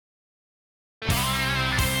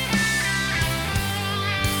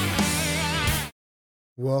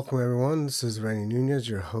Welcome, everyone. This is Randy Nunez,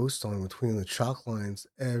 your host on Between the Chalk Lines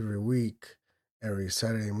every week, every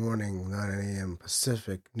Saturday morning, 9 a.m.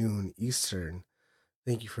 Pacific, noon Eastern.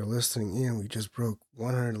 Thank you for listening in. We just broke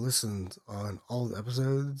 100 listens on all the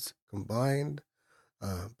episodes combined.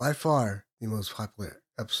 By far, the most popular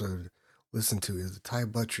episode listened to is the Ty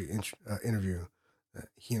Buttrey interview.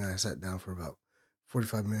 He and I sat down for about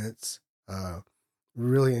 45 minutes.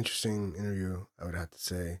 Really interesting interview, I would have to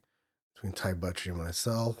say, between Ty Buttrey and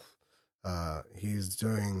myself. He's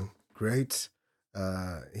doing great.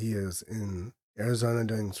 He is in Arizona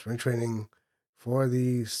doing spring training for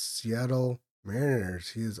the Seattle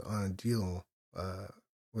Mariners. He is on a deal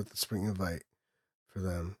with the spring invite for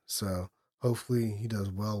them. So hopefully he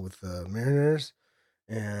does well with the Mariners,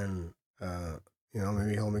 and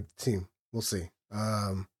maybe he'll make the team. We'll see.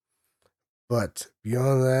 But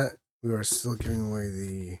beyond that, we are still giving away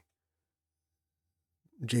the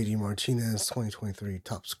JD Martinez 2023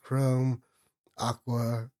 Topps Chrome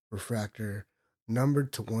Aqua Refractor,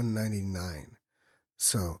 numbered to 199.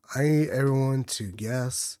 So I need everyone to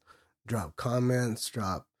guess, drop comments,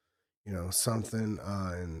 drop something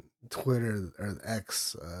on Twitter or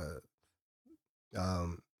X. I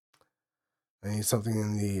need something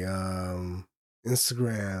in the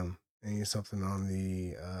Instagram. I need something on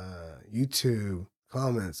the YouTube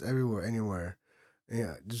comments, everywhere, anywhere.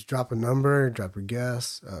 Yeah, just drop a number, drop your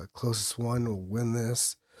guess. Closest one will win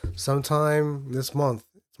this sometime this month.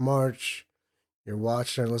 It's March. You're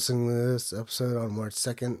watching or listening to this episode on March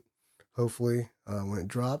 2nd, hopefully, when it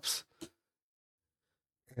drops.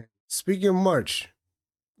 Speaking of March,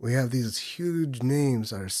 we have these huge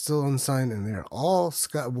names that are still unsigned, and they're all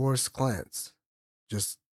Scott Boras clients.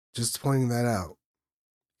 Just pointing that out.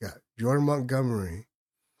 You got Jordan Montgomery.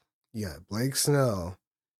 You got Blake Snell.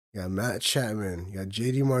 You got Matt Chapman. You got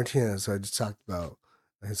JD Martinez, who I just talked about,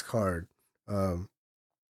 his card. All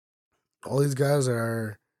these guys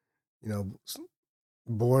are,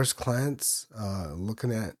 Boras clients,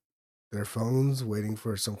 looking at their phones, waiting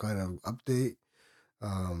for some kind of update.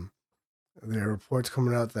 There are reports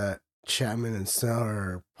coming out that Chapman and Snell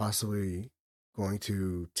are possibly going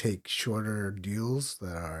to take shorter deals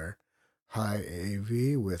that are high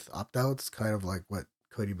AAV with opt-outs, kind of like what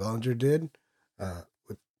Cody Bellinger did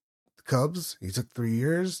with the Cubs. He took 3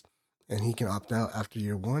 years, and he can opt out after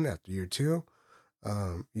year one, after year two.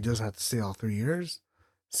 He doesn't have to stay all 3 years.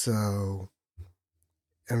 So,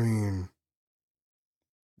 I mean,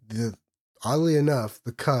 oddly enough,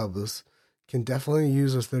 the Cubs can definitely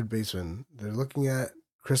use a third baseman. They're looking at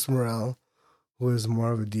Chris Morel, who is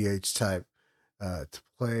more of a DH type, to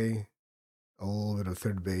play a little bit of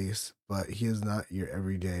third base, but he is not your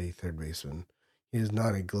everyday third baseman. He is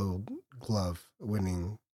not a Gold Glove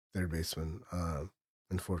winning third baseman,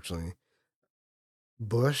 unfortunately.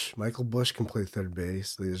 Michael Bush can play third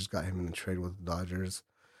base. They just got him in a trade with the Dodgers.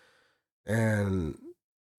 And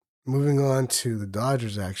moving on to the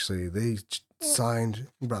Dodgers, actually, they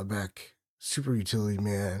brought back super utility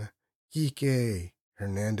man, Kike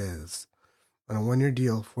Hernandez, on a 1-year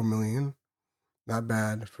deal, $4 million. Not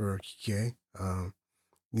bad for Kike.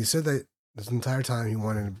 He said that this entire time he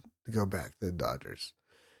wanted to go back to the Dodgers.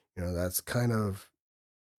 That's kind of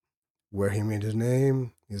where he made his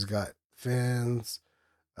name. He's got fans.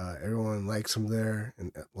 Everyone likes him there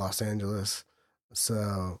in Los Angeles.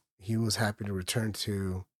 So he was happy to return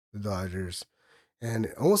to the Dodgers. And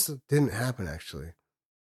it almost didn't happen, actually.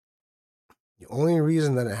 The only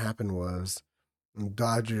reason that it happened was the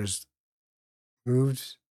Dodgers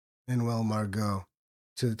moved Manuel Margot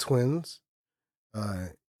to the Twins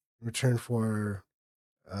in return for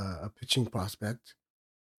a pitching prospect,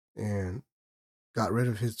 and got rid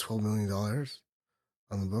of his $12 million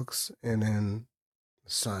on the books, and then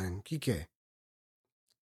signed Kike.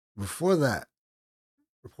 Before that,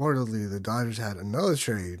 reportedly, the Dodgers had another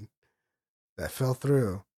trade that fell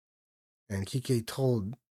through, and Kike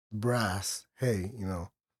told the brass, hey,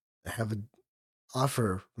 I have an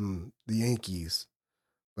offer from the Yankees,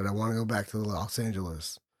 but I want to go back to Los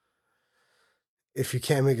Angeles. If you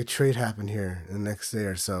can't make a trade happen here in the next day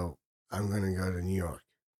or so, I'm going to go to New York.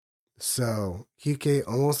 So Kike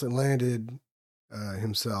almost landed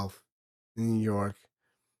himself in New York,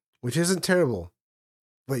 which isn't terrible,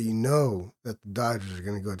 but you know that the Dodgers are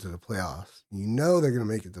going to go to the playoffs. You know they're going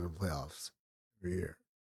to make it to the playoffs every year,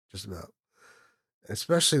 just about.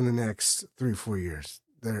 Especially in the next 3-4 years.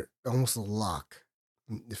 They're almost a lock.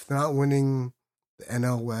 If they're not winning the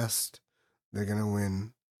NL West, they're going to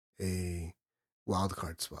win a wild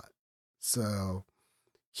card spot. So,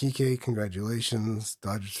 Kike, congratulations.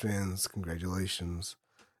 Dodgers fans, congratulations.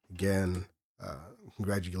 Again,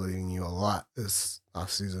 congratulating you a lot this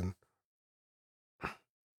offseason.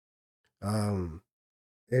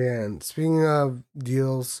 And speaking of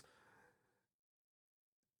deals,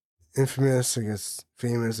 infamous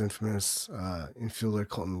infielder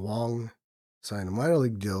Colton Wong signed a minor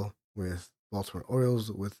league deal with Baltimore Orioles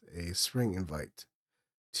with a spring invite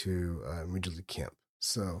to Major League Camp.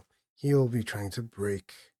 So he will be trying to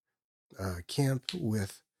break camp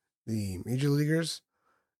with the major leaguers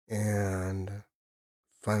and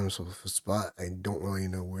find himself a spot. I don't really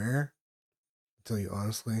know where, to tell you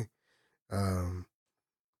honestly.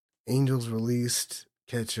 Angels released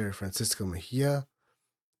catcher Francisco Mejia.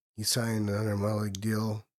 He signed another minor league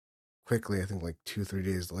deal quickly, I think like 2-3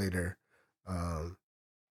 days later.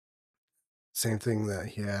 Same thing that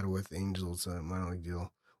he had with Angels, minor league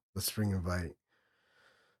deal, the spring invite.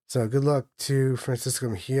 So good luck to Francisco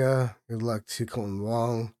Mejia. Good luck to Colton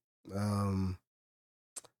Wong. And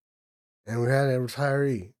we had a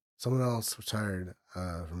retiree. Someone else retired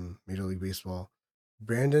from Major League Baseball.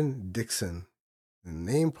 Brandon Dixon. The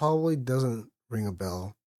name probably doesn't ring a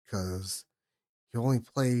bell because he only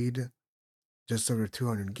played just over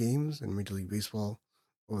 200 games in Major League Baseball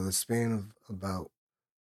over the span of about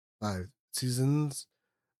 5 seasons.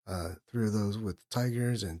 3 of those with the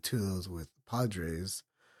Tigers and 2 of those with the Padres.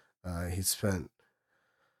 He spent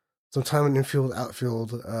some time in infield,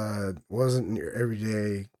 outfield. Wasn't your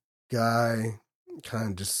everyday guy.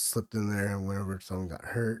 Kind of just slipped in there whenever someone got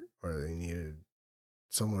hurt or they needed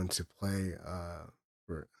someone to play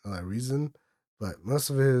for another reason. But most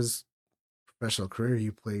of his professional career,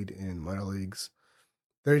 he played in minor leagues.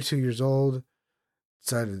 32 years old,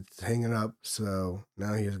 decided to hang it up. So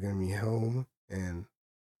now he's going to be home and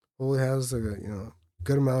hopefully has a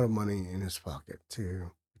good amount of money in his pocket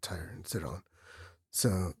to retire and sit on.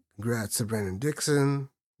 So congrats to Brandon Dixon.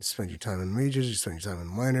 You spent your time in majors. You spent your time in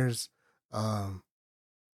minors.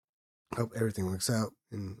 Hope everything works out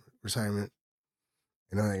in retirement.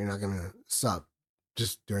 You know that you're not going to stop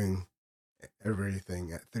just doing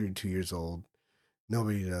everything at 32 years old.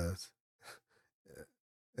 Nobody does.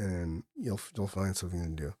 And you'll find something to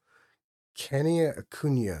do. Kenny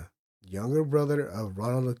Acuna, younger brother of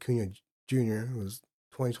Ronald Acuna Jr., who was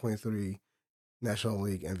 2023 National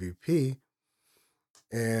League MVP,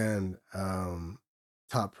 and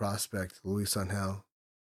top prospect Luis Angel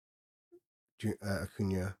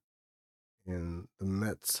Acuna in the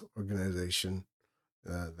Mets organization,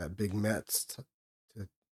 that big Mets to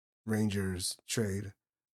Rangers trade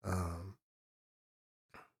that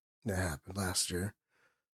happened last year.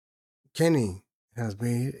 Kenny has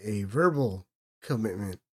made a verbal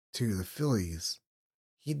commitment to the Phillies.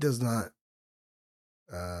 He does not,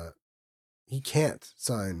 he can't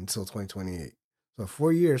sign until 2028. So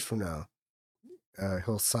 4 years from now,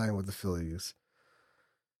 he'll sign with the Phillies.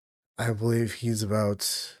 I believe he's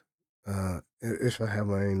about, if I have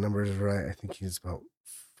my numbers right, I think he's about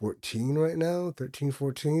 14 right now, 13,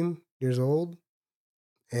 14 years old.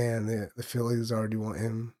 And the Phillies already want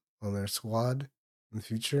him on their squad in the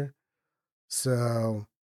future. So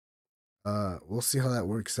we'll see how that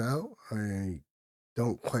works out. I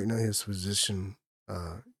don't quite know his position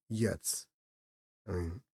yet. I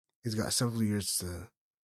mean, he's got several years to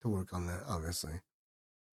work on that, obviously.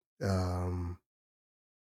 Shohei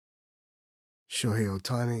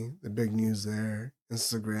Ohtani, the big news there.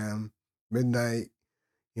 Instagram, midnight,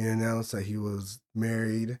 he announced that he was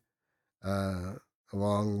married,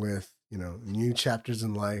 along with, new chapters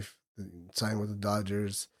in life, signed with the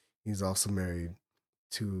Dodgers. He's also married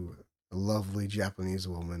to a lovely Japanese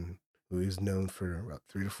woman who he's known for about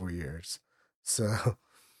 3 to 4 years. So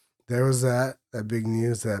there was that big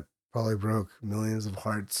news that probably broke millions of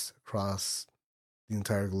hearts across the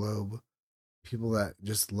entire globe. People that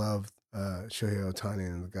just love Shohei Ohtani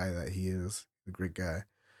and the guy that he is, the great guy.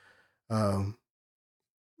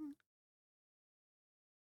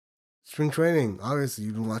 Spring training, obviously,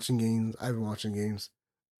 you've been watching games. I've been watching games.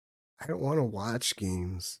 I don't want to watch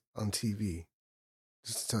games on TV,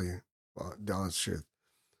 just to tell you the honest truth.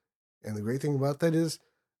 And the great thing about that is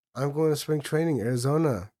I'm going to spring training,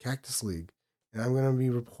 Arizona, Cactus League, and I'm going to be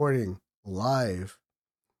reporting live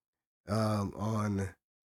on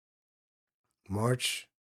March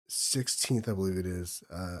 16th, I believe it is.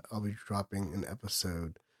 I'll be dropping an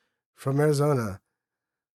episode from Arizona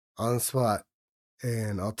on the spot,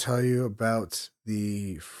 and I'll tell you about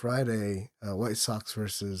the Friday White Sox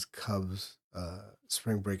versus Cubs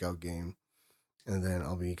spring breakout game, and then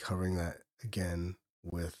I'll be covering that again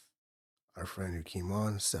with our friend who came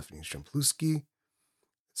on, Stephanie Strempluski.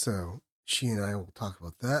 So she and I will talk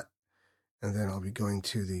about that, and then I'll be going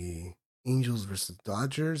to the Angels versus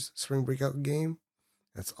Dodgers spring breakout game.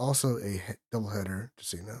 That's also a doubleheader,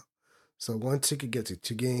 just so you know. So one ticket gets you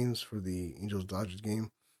 2 games for the Angels Dodgers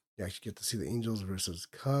game. You actually get to see the Angels versus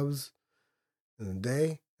Cubs in the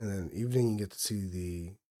day, and then evening you get to see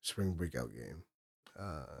the spring breakout game.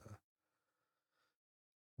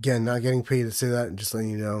 Again, not getting paid to say that, just letting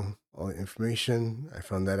you know all the information. I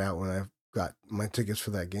found that out when I got my tickets for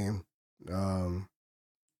that game.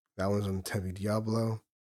 That one's on Tempe Diablo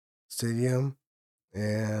Stadium,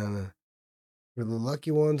 and for the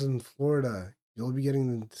lucky ones in Florida, you'll be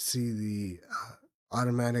getting to see the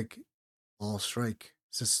automatic ball strike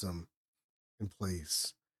system in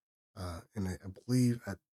place. And I believe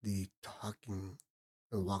at the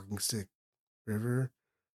Walking Stick River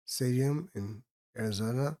Stadium in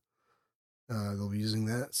Arizona, they'll be using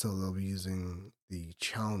that. So they'll be using the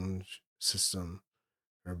challenge system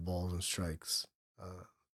for balls and strikes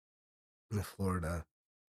in the Florida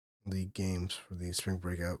League games for the spring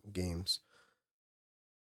breakout games.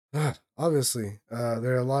 Obviously,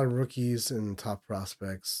 there are a lot of rookies and top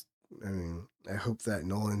prospects. I mean, I hope that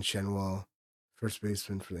Nolan Shenwell, first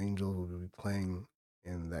baseman for the Angels, will be playing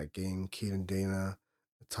in that game. Caden Dana,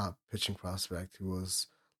 the top pitching prospect, who was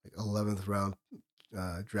like 11th round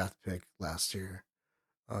draft pick last year.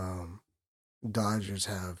 Dodgers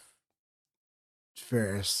have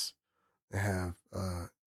Ferris, they have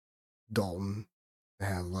Dalton, they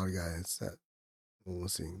have a lot of guys that we'll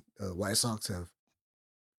see. White Sox have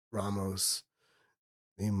Ramos.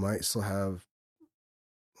 They might still have.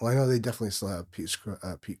 Well, I know they definitely still have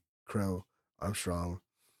Pete Crow Armstrong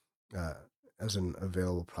uh, as an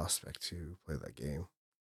available prospect to play that game.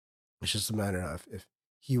 It's just a matter of if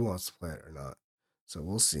he wants to play it or not. So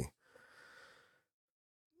we'll see.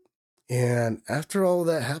 And after all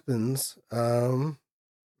that happens,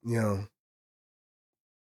 you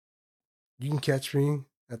can catch me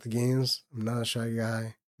at the games. I'm not a shy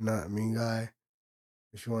guy, not a mean guy.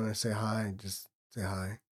 If you want to say hi, just say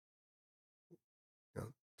hi.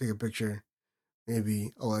 Take a picture.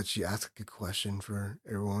 Maybe I'll let you ask a question for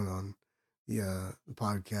everyone on the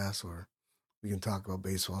podcast, or we can talk about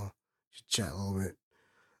baseball. Just chat a little bit.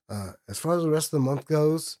 As far as the rest of the month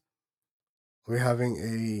goes, we're having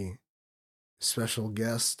a special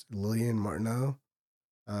guest, Lillian Martineau.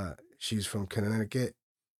 She's from Connecticut.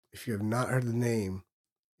 If you have not heard the name,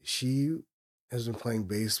 she has been playing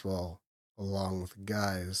baseball along with the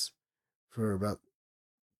guys for about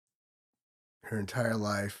her entire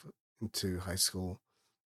life into high school,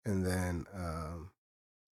 and then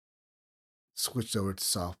switched over to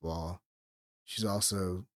softball. She's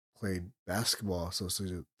also played basketball, so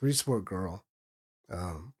she's a three-sport girl,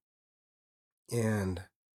 and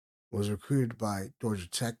was recruited by Georgia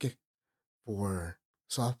Tech for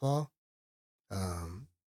softball.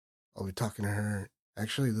 I'll be talking to her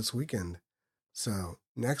actually this weekend. So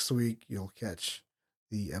next week you'll catch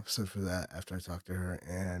the episode for that after I talk to her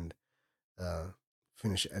and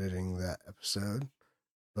finish editing that episode.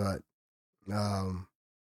 But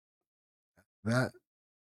that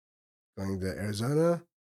going to Arizona,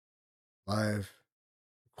 live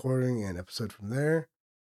recording and episode from there,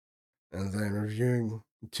 and then reviewing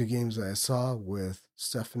 2 games that I saw with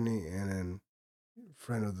Stephanie and a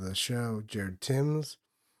friend of the show, Jared Timms.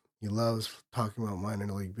 He loves talking about minor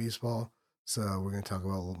league baseball, so we're going to talk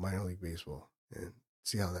about minor league baseball and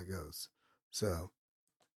see how that goes. So,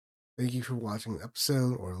 thank you for watching the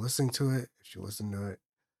episode or listening to it, if you listen to it.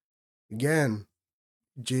 Again,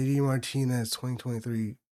 JD Martinez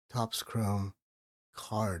 2023 Topps Chrome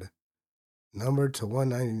card, numbered to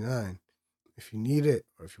 199. If you need it,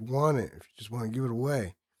 or if you want it, if you just want to give it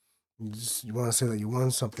away, you want to say that you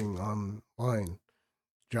won something online,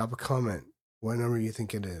 drop a comment, what number you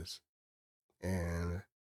think it is, and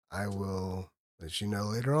I will let you know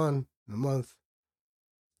later on in the month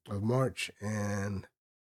of March, and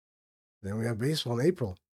then we have baseball in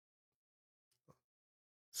April.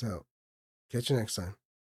 So, catch you next time.